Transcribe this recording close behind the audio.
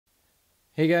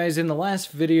Hey guys, in the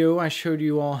last video I showed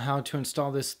you all how to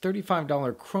install this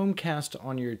 $35 Chromecast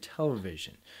on your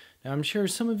television. Now I'm sure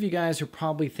some of you guys are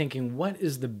probably thinking, what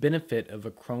is the benefit of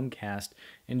a Chromecast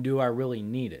and do I really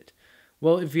need it?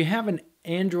 Well, if you have an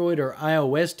Android or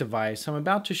iOS device, I'm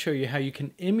about to show you how you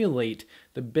can emulate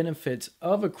the benefits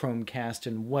of a Chromecast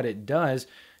and what it does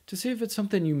to see if it's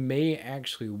something you may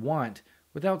actually want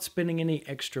without spending any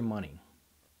extra money.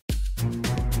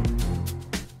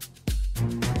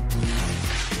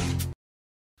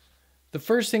 The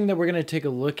first thing that we're going to take a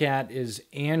look at is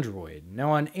Android.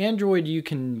 Now on Android, you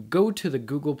can go to the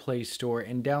Google Play Store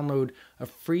and download a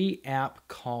free app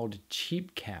called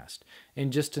Chromecast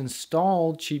and just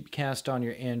install Chromecast on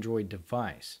your Android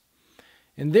device.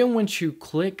 And then once you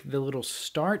click the little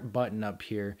start button up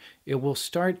here, it will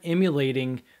start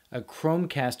emulating a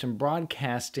Chromecast and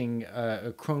broadcasting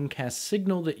a Chromecast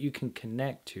signal that you can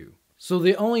connect to. So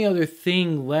the only other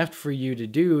thing left for you to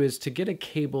do is to get a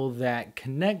cable that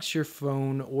connects your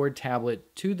phone or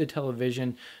tablet to the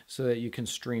television so that you can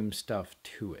stream stuff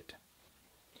to it.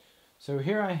 So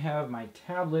here I have my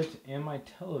tablet and my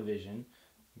television.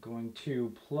 I'm going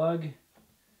to plug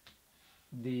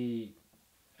the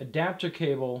adapter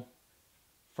cable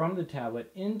from the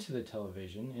tablet into the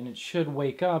television and it should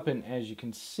wake up, and as you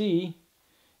can see,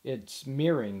 it's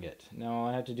mirroring it. Now all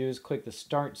I have to do is click the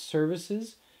Start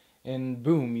Services and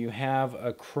boom, you have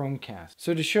a Chromecast.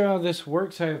 So to show how this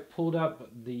works, I have pulled up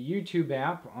the YouTube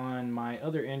app on my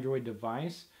other Android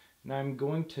device, and I'm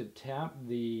going to tap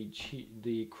the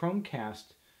Chromecast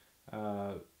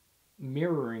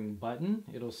mirroring button.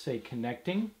 It'll say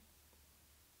connecting,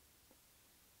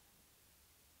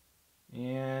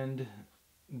 and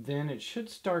then it should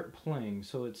start playing.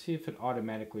 So let's see if it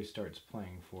automatically starts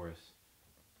playing for us.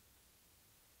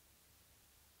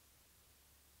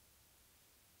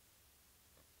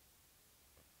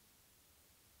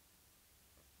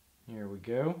 Here we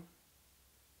go.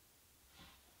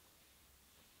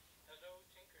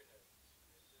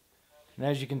 And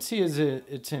as you can see,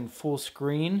 it's in full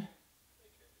screen,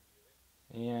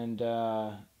 and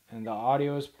the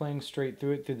audio is playing straight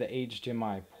through it through the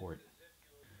HDMI port.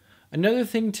 Another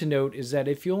thing to note is that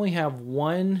if you only have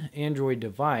one Android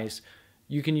device,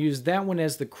 you can use that one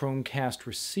as the Chromecast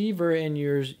receiver and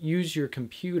use your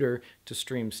computer to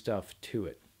stream stuff to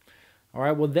it.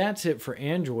 Alright, well that's it for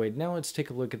Android. Now let's take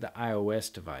a look at the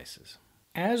iOS devices.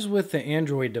 As with the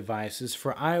Android devices,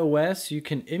 for iOS you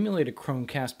can emulate a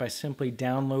Chromecast by simply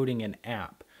downloading an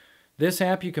app. This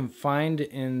app you can find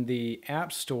in the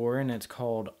App Store and it's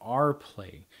called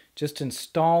RPlay. Just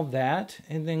install that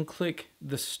and then click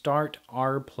the Start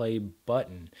RPlay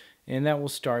button and that will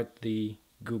start the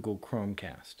Google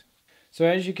Chromecast. So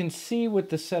as you can see with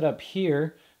the setup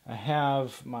here, I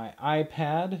have my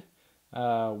iPad,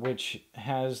 which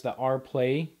has the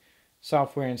RPlay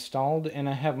software installed, and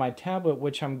I have my tablet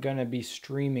which I'm going to be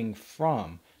streaming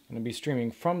from. I'm going to be streaming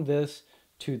from this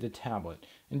to the tablet.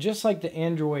 And just like the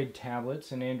Android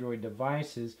tablets and Android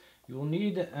devices, you will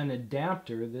need an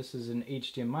adapter. This is an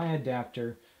HDMI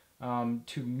adapter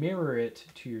to mirror it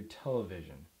to your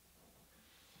television.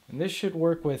 And this should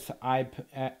work with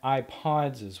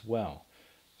iPods as well.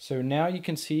 So now you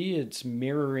can see it's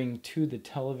mirroring to the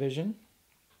television.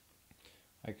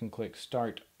 I can click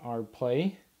Start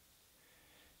RPlay.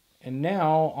 And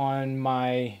now on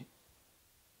my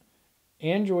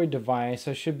Android device,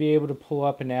 I should be able to pull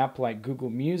up an app like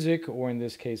Google Music, or in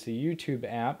this case, a YouTube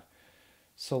app.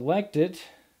 Select it,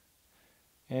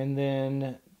 and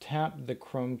then tap the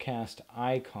Chromecast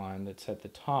icon that's at the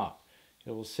top.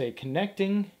 It will say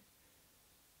connecting,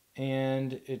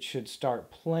 and it should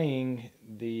start playing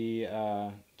the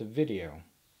video.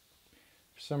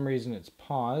 For some reason it's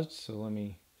paused, so let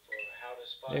me,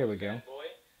 there we go.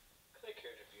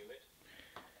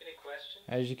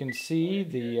 As you can see,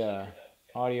 the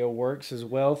audio works as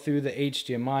well through the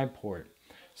HDMI port.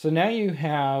 So now you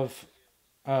have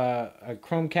a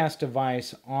Chromecast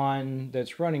device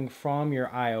that's running from your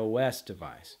iOS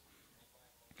device.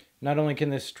 Not only can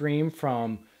this stream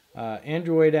from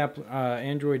Android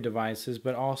devices,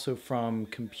 but also from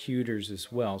computers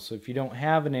as well. So if you don't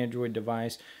have an Android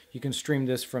device, you can stream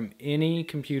this from any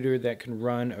computer that can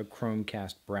run a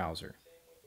Chromecast browser.